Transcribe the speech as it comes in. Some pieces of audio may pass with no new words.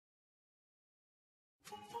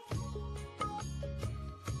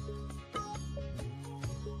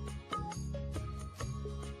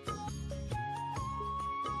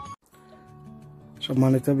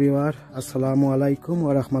সম্মানিত ভিউয়ার, আসসালামু আলাইকুম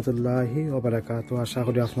ওয়া রাহমাতুল্লাহি ওয়া বারাকাতুহু। আশা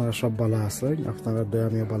করি আপনারা সব ভালো আছেন। আপনারা দয়া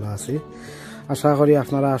আমিও ভালো আছি। আশা করি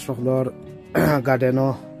আপনারা সকলের গার্ডেনও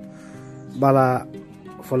বালা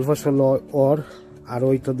ফল ফসল ওর আর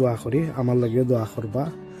ওই তো দোয়া করি, আমার লগেও দোয়া করবা।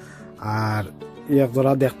 আর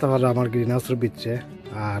একজোড়া দেখতে পারা আমার গ্রিন হাউসের ভিতরে।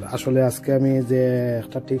 আর আসলে আজকে আমি যে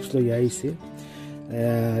একটা টিপস লই আইছি,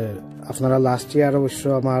 আপনারা লাস্ট ইয়ার অবশ্য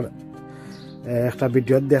আমার একটা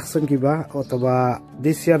ভিডিও দেখছেন কিবা, অথবা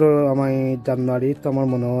দিস ইয়ারও আমি জানুয়ারি তো আমার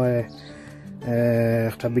মনে হয়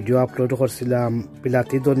একটা ভিডিও আপলোড করছিলাম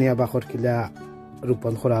বিলাতি ধনিয়া বাখর কিলা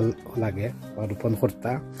রোপণ করা লাগে বা রোপণ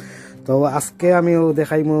করতা। তো আজকে আমিও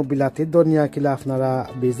দেখাইমু বিলাতি ধনিয়া কিলা আপনারা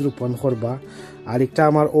বীজ রোপণ করবা। আর একটা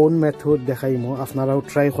আমার ওন মেথড দেখাইমু, আপনারাও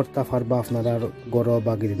ট্রাই করতে পারবা আপনারা গড়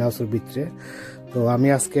বা গ্রিন হাউসের ভিতরে। তো আমি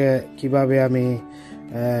আজকে কিভাবে আমি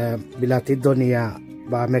বিলাতি ধনিয়া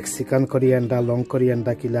বা মেক্সিকান কোরিয়ান্ডার, লং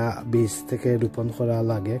কোরিয়ান্ডার কিলা বীজ থেকে রোপণ করা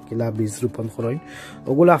লাগে, কিলা বীজ রোপণ করেন,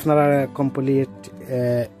 ওগুলো আপনারা কমপ্লিট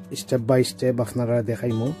স্টেপ বাই স্টেপ আপনারা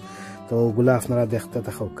দেখাইমু। তো ওগুলো আপনারা দেখতে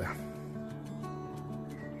থাকুকা।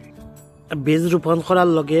 বীজ রোপণ করার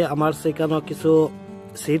লগে আমার সেখানে কিছু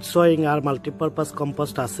সিড সোয়িং আর মাল্টিপারপাস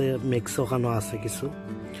কম্পোস্ট আছে, মিক্স ওখানে আছে কিছু।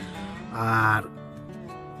 আর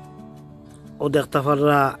ও দেখতে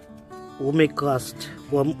পারা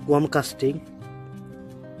ওয়ার্ম কাস্টিং,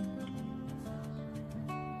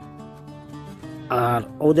 আর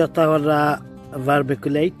ও দেখতে পারা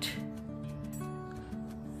ভার্মিকুলেট,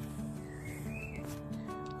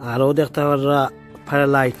 আর ও দেখতে পারা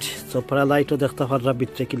প্যারালাইট। তো প্যারালাইটও দেখতে পারা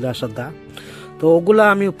ভিতরে কিলা সাদা। তো ওগুলা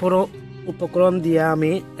আমি উপকরণ দিয়ে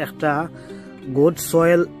আমি একটা গুড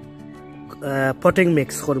সয়েল পটিং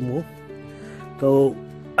মিক্স করবো। তো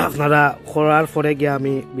আপনারা করার পরে গিয়ে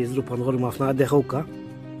আমি বীজ রোপণ করবো, আপনারা দেখোকা।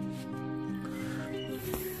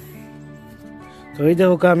 তো এই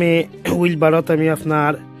দেখোকা আমি হুইল বারত আমি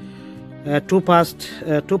আপনার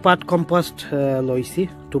টু পার্ট কম্পোস্ট লইছি,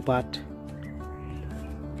 2 পার্ট।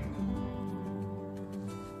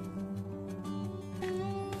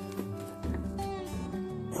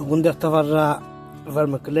 এখন দেখতে পারা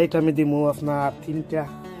ভার্মিকুলেট আমি দিমু আপনার 3টা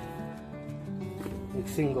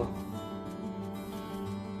মিক্সিং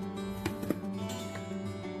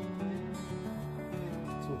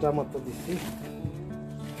মতো দিচ্ছি।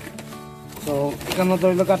 তো এখানে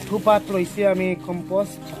ধরে লোক 2 পার্ট রয়েছে আমি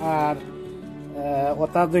কম্পোস্ট, আর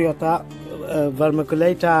ওটা 2টা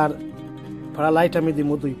ভার্মিকুলেট আর প্যারালাইট আমি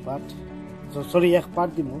দিমু 2 পার্ট, সরি 1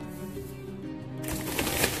 পার্ট দিমু।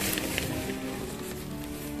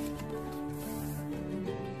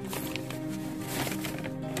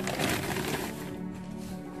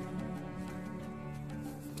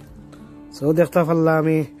 তো দেখতে পারলাম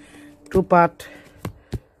আমি 2 part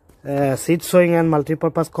seed sewing and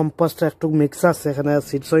multipurpose compost একটু মিক্স আছে। এখানে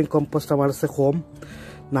সিড সোয়িং কম্পোস্ট আমার আছে কম,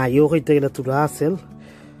 না ইও হইতে গেলে তুলা আছিল।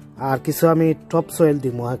 আর কিছু আমি টপ সয়েল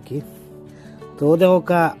দিব আর কি। তো দেখো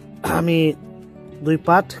আমি 2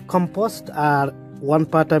 পার্ট কম্পোস্ট আর 1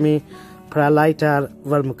 পার্ট আমি প্যারালাইট আর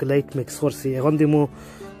ভার্মিকুলেট মিক্স করছি। এখন দিমু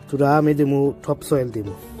তুলা, আমি দিমু টপ সয়েল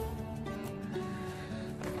দিমু।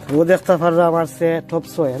 ও দেখতে পারলাম আমার সে টপ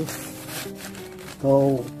সয়েল। তো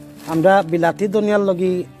আমরা বিলাতি ধনিয়ার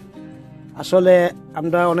লগি আসলে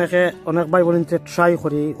আমরা অনেক ভাই বোনতে ট্রাই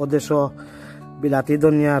করি ওদেশ বিলাতি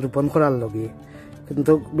ধনিয়া রোপণ করার লগি,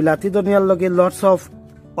 কিন্তু বিলাতি ধনিয়ার লগি lots of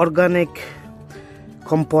organic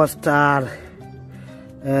compost R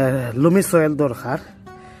লুমি soil দরকার।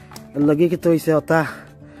 এর লগি কিন্তু হয়েছে ওটা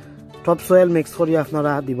টপ সয়েল মিক্স করি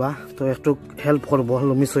আপনারা দিবা, তো একটু হেল্প করব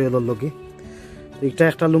লুমি সয়েলের লগি। এটা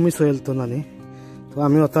একটা লুমি সয়েল তো নানি, তো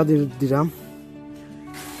আমি ওটা দিলাম।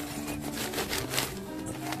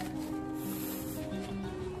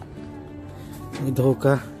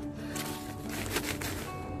 ধোকা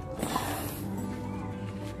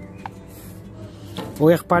ও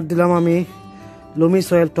 1 পার্ট দিলাম আমি লুমি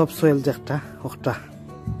সয়েল, টপ সয়েল যেটা ওটা।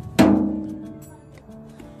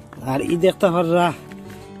 আর ই দেখতে পাররা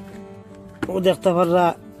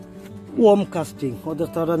ওয়ার্ম কাস্টিং, ও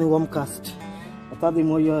দেখতে পাররা ওয়ার্ম কাস্ট ওটা দিম।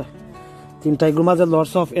 ওই 3টা এগুলোর মাঝে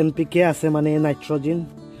লটস অফ এনপিকে আছে, মানে নাইট্রোজেন,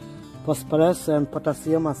 ফসফরাস এন্ড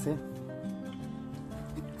পটাশিয়াম আছে।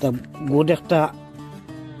 গুড একটা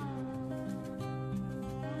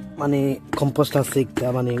মানে কম্পোস্ট আছে একটা,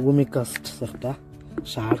 মানে উমিকাস্ট একটা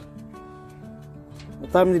সার,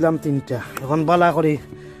 ওটা আমি দিলাম 3টা। এখন বালা করে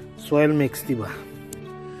সয়েল মিক্স দিবা,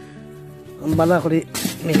 বালা করে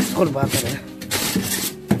মিক্স করবা করে।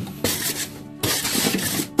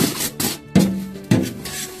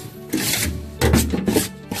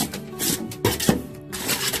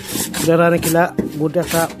 যারা কিলা গুড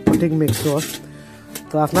একটা পটিং মিক্স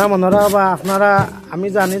তো আপনারা মনে রাখবা, আপনারা আমি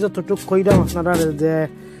জানি যতটুকু কইরাম আপনারা যে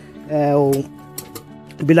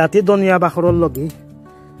বিলাতি ধনিয়া বাখরর লগি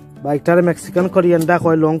বা এটারে মেক্সিকান কোরিয়ান্ডার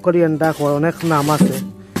কয়, লং কোরিয়ান্ডার কয়, অনেক নাম আছে।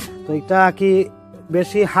 তো এটা কি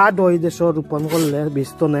বেশি হার্ড হয় দেশ রোপণ করলে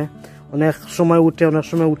বীজতনে, অনেক সময় উঠে অনেক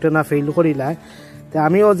সময় উঠে না, ফেইল করিলায়। তো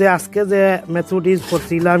আমিও যে আজকে যে মেথড ইউজ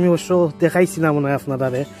করছিলাম আমি অবশ্য দেখাইছিলাম মনে হয়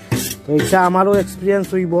আপনারারে। তো এটা আমারও এক্সপিরিয়েন্স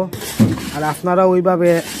হইব, আর আপনারা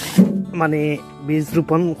ওইভাবে মানে বীজ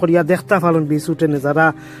রোপণ করিয়া দেখতে পারেন বীজ উঠে না। যারা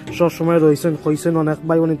সবসময় রয়েছেন কইছেন, অনেক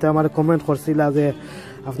ভাই বোনিতে আমার কমেন্ট করছিলা যে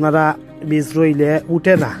আপনারা বীজ রইলে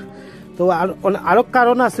উঠে না। তো আরো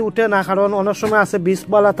কারণ আছে উঠে না, কারণ অনেক সময় আছে বীজ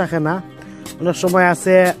বালা থাকে না, অনেক সময়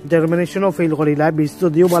আছে জার্মিনেশনও ফেল করিলা বীজ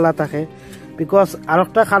যদিও বালা থাকে। বিকজ আর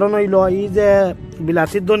একটা কারণ হইল এই যে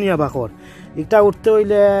বিলাতির ধনিয়া বাখর এটা উঠতে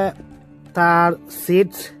হইলে তার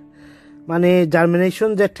সিডস মানে জার্মিনেশন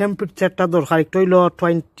যে টেম্পারেচারটা দরকার একটা হইল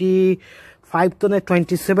 25 to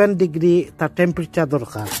 27 ডিগ্রি তার টেম্পারেচার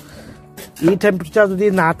দরকার। এই টেম্পারেচার যদি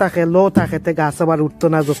না থাকে, লো থাকে, তে গাছ আবার উঠতো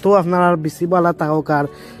না। যত আপনার বেশি বালা থাকুক আর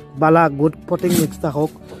বালা গুড পটিং মিক্স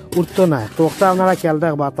থাকুক, উঠতো না। তো ওটা আপনারা খেয়াল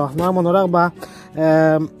রাখবা। তো আপনারা মনে রাখবা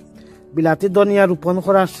বিলাতি ধনিয়া রোপণ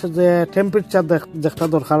করার যে টেম্পারেচার যেটা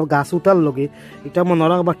দরকার গাছ উঠার লগে, এটা মনে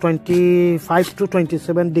রাখবা 25 to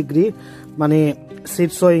 27 ডিগ্রি মানে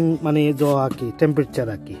সিড সোয়িং মানে আর কি টেম্পারেচার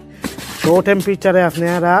আর কি। তো টেম্পারেচারে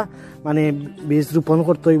আপনারা মানে বীজ রোপণ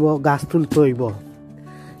করতে হইব, গাছ তুলতে হইব।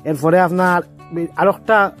 এরপরে আপনার আরো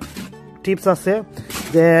একটা টিপস আছে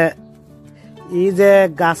যে এই যে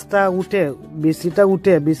গাছটা উঠে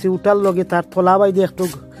বেশি উঠার লগে তার থলা বাই দিয়ে একটু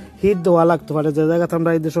হিট দেওয়া লাগতে পারে। যে জায়গাতে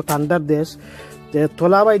আমরা এই দেশ ঠান্ডার দেশ, যে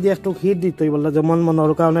থলা বাই দিয়ে একটু হিট দিতে বললে, যেমন মনে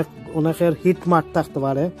অনেকের হিট মাঠ থাকতে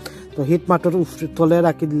পারে। তো হিট মাঠের তলে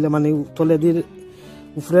রাখি দিলে মানে তলে দিয়ে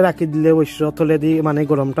উপরে রাখি দিলে অবশ্য তলে দিয়ে মানে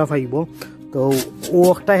গরমটা পাইব। তো ও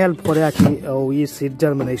একটা হেল্প করে আর কি ওই সিড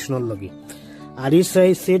জার্মিনেশনের লগে। আর এই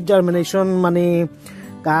সিড জার্মিনেশন মানে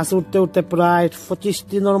গাছ উঠতে উঠতে প্রায় 25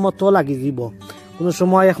 দিনের মতো লাগি যাব। কোনো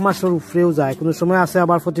সময় 1 মাসের উপরেও যায়, কোনো সময় আছে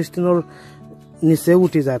আবার 25 দিনের নিচে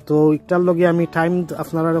উঠে যায়। তো এটার লগে আমি টাইম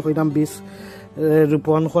আপনারা কইলাম বীজ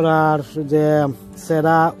রোপণ করার যে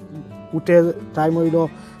সেরা উঠে টাইম হইল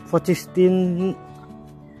 25 দিন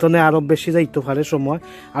তনে আরো বেশি যাইতে পারে সময়।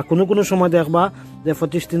 আর কোনো সময় দেখবা যে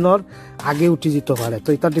 25 দিনের আগে উঠে যেতে পারে। তো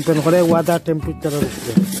এটা ডিপেন্ড করে ওয়েদার টেম্পারেচারের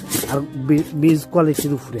উপরে আর বীজ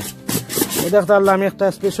কোয়ালিটির উপরে। এই দেখতে পারলে আমি একটা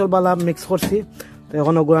স্পেশাল বালা মিক্স করছি। তো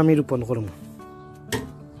এখন ওগুলো আমি রোপণ করবো।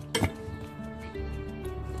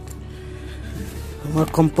 আমার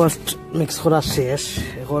কম্পোস্ট মিক্স করা শেষ,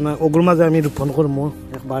 এখন ওগুলোর মাঝে আমি রোপণ করবো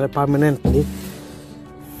একবারে পার্মানেন্টলি।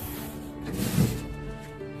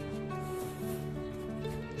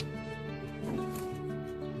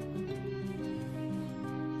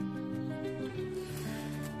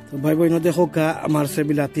 তো ভাই বোন দেখো আমার সে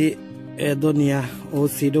বিলাতি ধনিয়া ও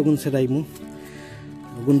সিড ওগুন সেরাইমু,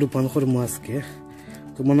 ওগুন রোপণ করবো আজকে।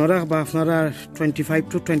 তো মনে রাখবা আপনারা 25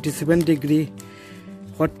 to 27 ডিগ্রি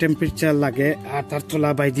হট টেম্পারেচার লাগে। আর তার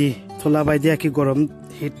থলা বাইদি আর কি গরম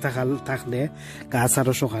হিট থাকলে গাছ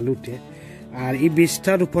আরো সকাল উঠে। আর এই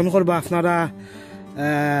বীজটা রোপণ করবা আপনারা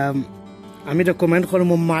আমি রেকমেন্ড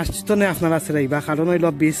করবো মার্চ তনে আপনারা সেরাইবা। কারণ হইল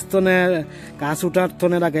বীজ তনে গাছ উঠার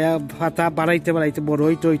তনে লাগে পাতা বাড়াইতে বড়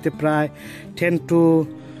হইতে প্রায় 10 to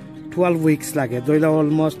 12 উইকস লাগে, ধরলে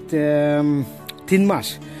অলমোস্ট 3 মাস।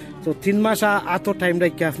 তো 3 মাস এত টাইম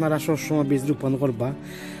রাখি আপনারা সবসময় বীজ রোপণ করবা।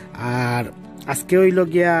 আর আজকে হইল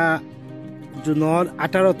গিয়া জুনের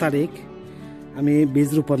 18 তারিখ আমি বীজ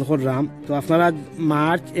রোপণ করলাম। তো আপনারা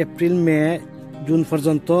মার্চ, এপ্রিল, মে, জুন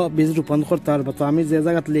পর্যন্ত বীজ রোপণ করতে পারবো। তো আমি যে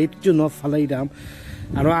জায়গাত লেট জুনও ফালাইলাম,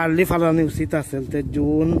 আরো আর্লি ফালানো উচিত আছে।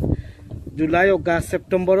 জুন, জুলাই, অগাস্ট,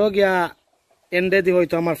 সেপ্টেম্বরও গিয়া এন্ডে দিয়ে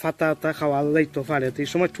হয়তো আমার ফাতা খাওয়া যাইতে পারে। তো এই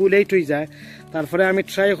সময় টু লেট হয়ে যায়। তারপরে আমি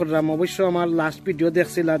ট্রাই করলাম। অবশ্য আমার লাস্ট ভিডিও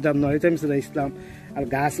দেখছিলাম জানুয়ারিতে আমি ইসলাম আর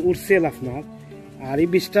গাছ উঠছিল আপনার। আর এই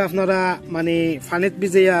বীজটা আপনারা মানে ফানিত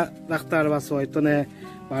ভিজাইয়া রাখতে পারবা 6 to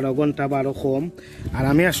 12 ঘন্টা বা আরো কম। আর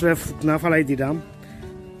আমি আসলে ফুকনা ফালাই দিলাম।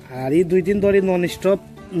 আর এই 2 দিন ধরে নন স্টপ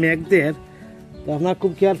মেঘদের। তো আপনার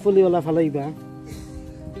খুব কেয়ারফুলি ওলা ফালাইবা,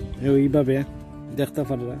 ওইভাবে দেখতে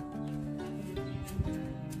পারবা।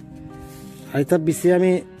 আর এটা বেশি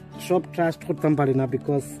আমি সব ট্রাস্ট করতাম পারি না,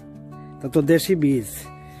 বিকজ তা তো দেশি বীজ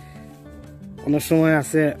অনেক সময়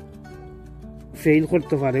আছে ফেইল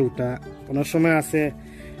করতে পারে ওটা। অনেক সময় আছে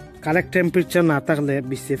কারেক্ট টেম্পারেচার না থাকলে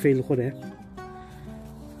বীজে ফেইল করে।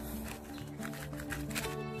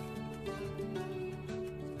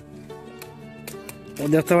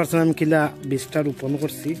 দেখতে পাচ্ছেন আমি কিলা বীজটা রোপণ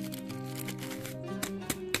করছি।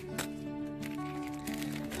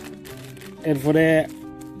 এরপরে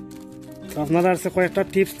আপনারা আছে কয়েকটা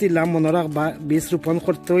টিপস দিলাম মনে রাখবা বীজ রোপণ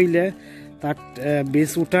করতে হইলে তার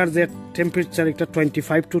বীজ উঠার যে টেম্পারেচার একটা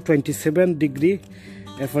 25 to 27 ডিগ্রি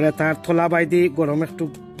এরপরে তার থলা বাইদি গরম একটু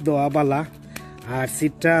দেওয়া বালা আর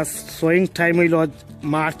সিটটা সোয়িং টাইম হইল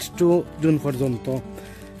মার্চ টু জুন পর্যন্ত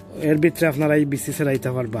এর ভিতরে আপনারা এই বিসি সেরাইতে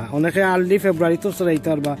পারবা অনেকে আর্লি ফেব্রুয়ারিতেও সেরাইতে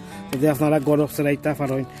পারবা যদি আপনারা গরম সেরাইতে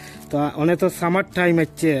পারেন তো অনেক তো সামার টাইম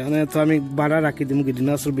হচ্ছে অনেক তো আমি ভাড়া রাখি দিম গ্রিন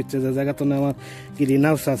হাউসের ভিতরে যে জায়গা তো আমার গ্রিন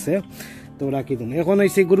হাউস আছে তো রাখি দিম এখন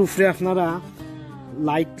হয়েছে গ্রুপে আপনারা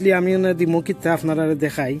লাইটলি আমি দিমো কিতা আপনারা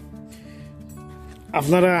দেখাই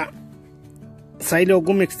আপনারা চাইলে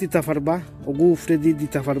ওগু মিক্স দিতে পারবা ওগু উফরে দিয়ে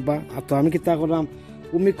দিতে পারবা আর তো আমি কিতা করলাম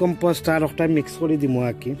উমি কম্পোস্ট আর একটা মিক্স করে দিমো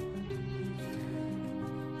আর কি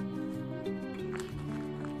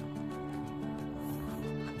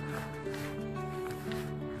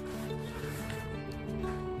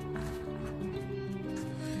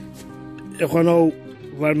এখনো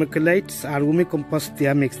ভার্মিকুলাইটস আর উমি কম্পোস্ট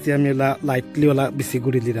দিয়া মিক্স দিয়ে আমি লাইটলি ওলা বেশি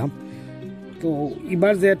করে দিলাম তো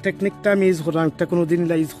এবার যে টেকনিকটা আমি ইউজ করলাম একটা কোনোদিন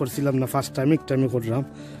ইউজ করছিলাম না ফার্স্ট টাইম একটা আমি করলাম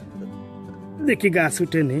দেখি গাছ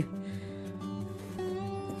উঠেনি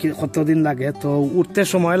কতদিন লাগে তো উঠতে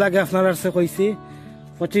সময় লাগে আপনার কাছে কইছি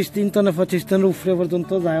 25 দিন তো না 25 দিনের উপরে পর্যন্ত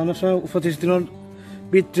যায় অনেক সময় 25 দিনের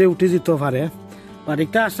ভিতরে উঠে যেতে পারে আর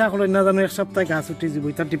একটা আশা করি না জানো এক সপ্তাহে গাছ উঠে যাব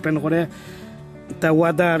এটা ডিপেন্ড করে তা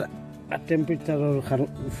ওয়েদার আর টেম্পারেচারের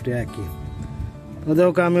উপরে আর কি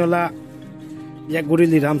ওদেরকে আমি ওলা ইয়া গুড়ি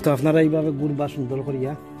দিলাম তো আপনারা এইভাবে গুড়বা সুন্দর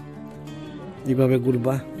করিয়া এইভাবে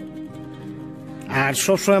গুড়বা আর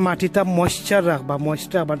সবসময় মাটিটা ময়েশ্চার রাখবা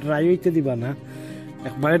ময়েশ্চার আবার ড্রাই হইতে দিবা না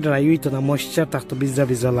একবারে ড্রাই হইতো না ময়েশ্চার থাকতো বিজরা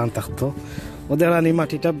বিজরা লান থাকতো ওদের আনি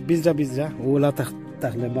মাটিটা বিজরা বিজরা ওগুলা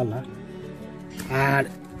থাকলে বালা আর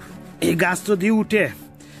এই গাছ যদি উঠে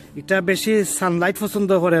এটা বেশি সানলাইট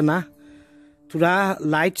পছন্দ করে না তোরা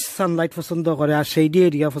লাইট সানলাইট পছন্দ করে আর সেইডি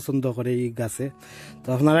এরিয়া পছন্দ করে এই গাছে তো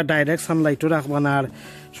আপনারা ডাইরেক্ট সানলাইটও রাখবা না আর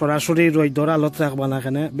সরাসরি রোদর আলোত রাখবা না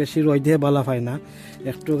এখানে বেশি রোদে বালা পায় না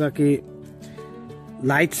একটু কি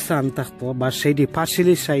লাইট সান থাকতো বা সেইডি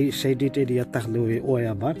পার্সিলি সেইডিট এরিয়া থাকলে ওই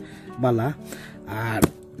আবার বালা আর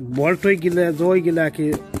বলটই গেলে জয় গেলে কি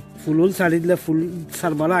ফুল ছাড়ি দিলে ফুল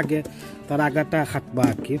ছাড়বার আগে তার আগাটা খাটবা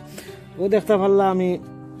আর কি ও দেখতে পারলাম আমি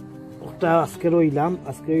আজকে রইলাম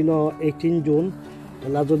আজকে হইল 18 জুন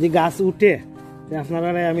এলা যদি গাছ উঠে আপনারা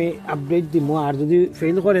আমি আপডেট দিব আর যদি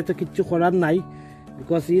ফেল করে তো কিচ্ছু করার নাই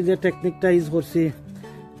বিকজ এই যে টেকনিকটা ইউজ করছি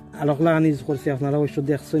আলোক লাগান ইউজ করছি আপনারা অবশ্য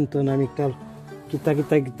দেখছেন তো আমি একটা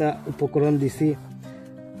কিতা উপকরণ দিছি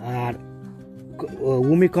আর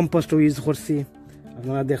উমি কম্পোস্টও ইউজ করছি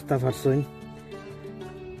আপনারা দেখতে পারছেন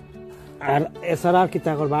আর এছাড়া আর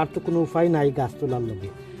কিতা করবো আর তো কোনো উপায় নাই গাছ তোলার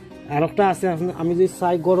লগে আর একটা আছে আমি যদি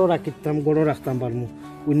চাই গড়ো রাখতাম পারবো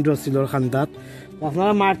উইন্ডো সিলর খান্দাত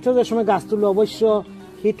আপনারা মারতে যে সময় গাছ তুলবো অবশ্য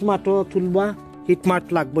হিট মাঠও তুলবা হিট মাঠ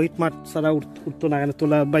লাগবো হিট মাঠ ছাড়া উঠতো না কেন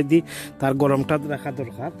তোলা বাইদি তার গরমটা রাখা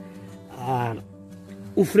দরকার আর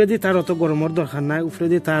উফরে দি তার অত গরমের দরকার নাই উফরে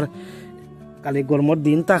দি তার কালি গরমের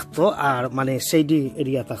দিন থাকতো আর মানে সেইডি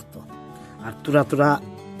এরিয়া থাকতো আর তুরা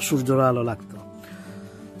সূর্যর আলো লাগতো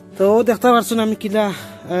তো দেখতে পারছেন আমি কিলা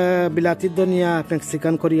বিলাতি ধনিয়া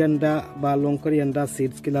মেক্সিকান কোরিয়ান্ডার বা লং কোরিয়ান্ডার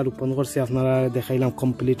সিডস কিলা রোপণ করছি আপনারা দেখাইলাম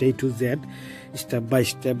complete A to Z step by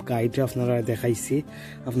step guide আপনারা দেখাইছি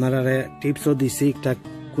আপনারা টিপসও দিছি একটা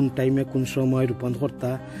কোন টাইমে কোন সময় রোপণ করতা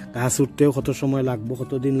গাছ উঠতেও কত সময় লাগবো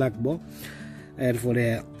কতদিন লাগবো এরপরে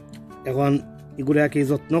এখন এগুলা কি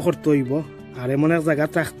যত্ন করতে হইব আর এমন এক জায়গা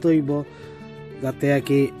রাখতে হইব যাতে আর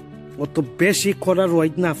কি অত বেশি করা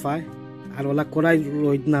রোদ না পায় আর ওলা করাই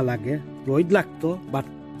রোদ না লাগে রোদ লাগতো বাট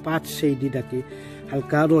পাঁচ সেই দিটাকে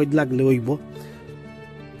হালকা রোদ লাগলে হইব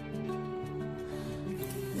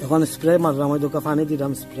এখন স্প্রে মারলাম ওই দোকা পানি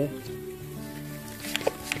দিলাম স্প্রে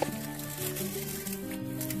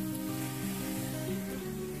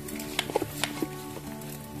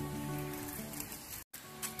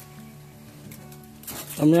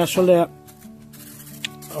আমি আসলে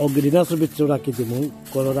গ্রিন হাউসের ভিতরে রাখি দিব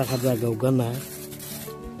করে রাখার জায়গা ওগা না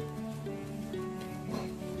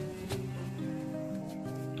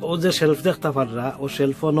ও যে শেলফ দেখতে পাররা ও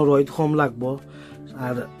শেলফ রোদ কম লাগবো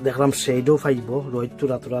আর দেখলাম সেইডও পাইব রোদ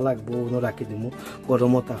তোরা লাগবো ওনো রাখি দিব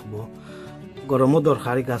গরমও থাকবো গরমও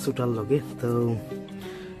দরকারি গাছ উঠার লগে তো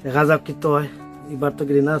দেখা যাক কি তো হয় এবার তো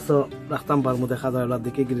গ্রিন হাউস রাখতাম পারবো দেখা যায় ওরা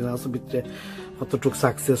দেখি গ্রিন হাউসের ভিতরে কতটুকু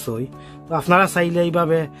সাকসেস হয় তো আপনারা চাইলে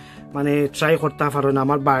এইভাবে মানে ট্রাই করতে পারেন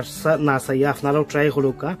আমার বার্সা না চাইয়া আপনারাও ট্রাই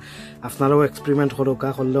করুকা আপনারাও এক্সপেরিমেন্ট করুকা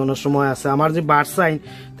করলে অনেক সময় আছে আমার যে বার্সা আইন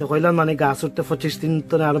তো কইলাম মানে গাছ উঠতে 25 দিন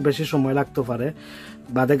তো আরো বেশি সময় লাগতে পারে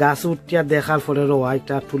বাদে গাছ উঠিয়া দেখার পরে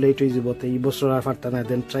রোয়াইটা টু লেট হয়ে যাব। তো এই বছর আর পারতা না,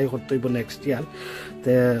 দেন ট্রাই করতে হইব নেক্সট ইয়ার।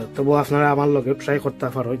 তবু আপনারা আমার লগে ট্রাই করতে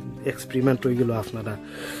পারো, এক্সপেরিমেন্ট হয়ে গেল আপনারা।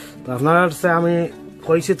 তো আপনারা আমি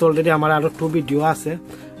কইছি তো অলরেডি আমার আরো 2 ভিডিও আছে,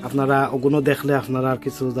 আপনারা ওগুলো দেখলে আপনারা আর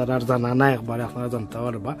কিছু যারা জানা নাই একবারে আপনারা জানতে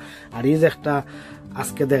পারবা। আর এই যে একটা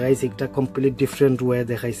আজকে দেখাইছি একটা কমপ্লিট ডিফারেন্ট ওয়ে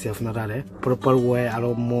দেখাইছি আপনারা, প্রপার ওয়ে আরো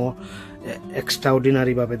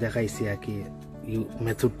এক্সট্রাঅর্ডিনারি ভাবে দেখাইছি আর কি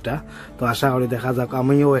মেথডটা। তো আশা করি দেখা যাক,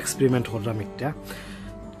 আমিও এক্সপেরিমেন্ট করলাম একটা।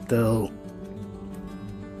 তো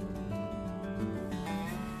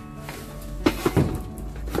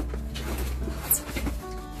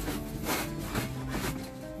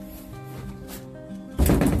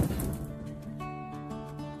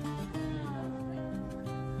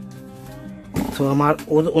তো আমার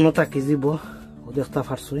ওনো তাকি দিব, ও দেখতে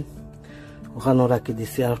পারছই ওখানে রাখি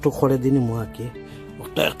দিছি। আর একটু খড়ে দিন মো আর কি,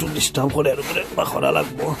 ওটা একটু ডিস্টার্ব করে আর উপরে খরা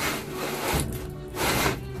লাগবো।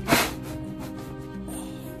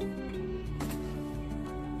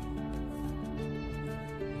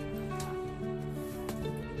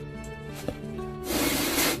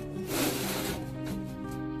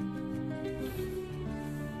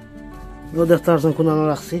 দেখতে পারছেন কোন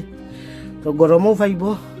রাখছি। তো গরমও পাইব,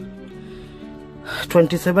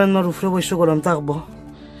 27 উপরে বৈশ্য গরম থাকবো,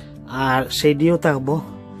 আর সেই দিয়েও থাকবো।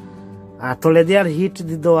 আর তলে দিয়ে আর হিট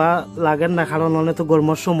দেওয়া লাগেন না, কারণ অনেক তো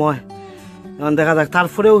গরমের সময় এখন দেখা যাক।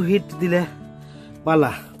 তারপরেও হিট দিলে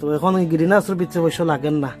পালা। তো এখন গ্রিন হাউসের ভিতরে বৈশ্য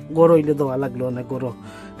লাগেন না, গরম হইলে দেওয়া লাগলো অনেক, গরম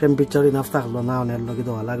টেম্পারেচার ইনাফ থাকলো না, অনেক লগে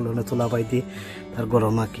দেওয়া লাগলো অনেক তোলা পাই দি তার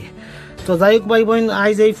গরম আঁকি। তো যাই হোক ভাই বোন,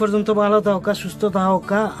 আজ এই পর্যন্ত ভালো থাকা, সুস্থ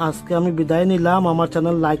থাকা। আজকে আমি বিদায় নিলাম। আমার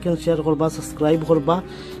চ্যানেল লাইক এন্ড শেয়ার করবা, সাবস্ক্রাইব করবা,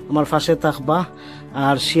 আমার পাশে থাকবা,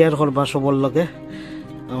 আর শেয়ার করবা সবার লগে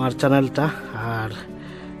আমার চ্যানেলটা। আর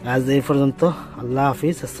আজ এই পর্যন্ত, আল্লাহ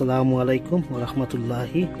হাফিজ, আসসালামু আলাইকুম ওয়া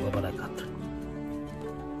রাহমাতুল্লাহি ওয়া বারাকাতুহু।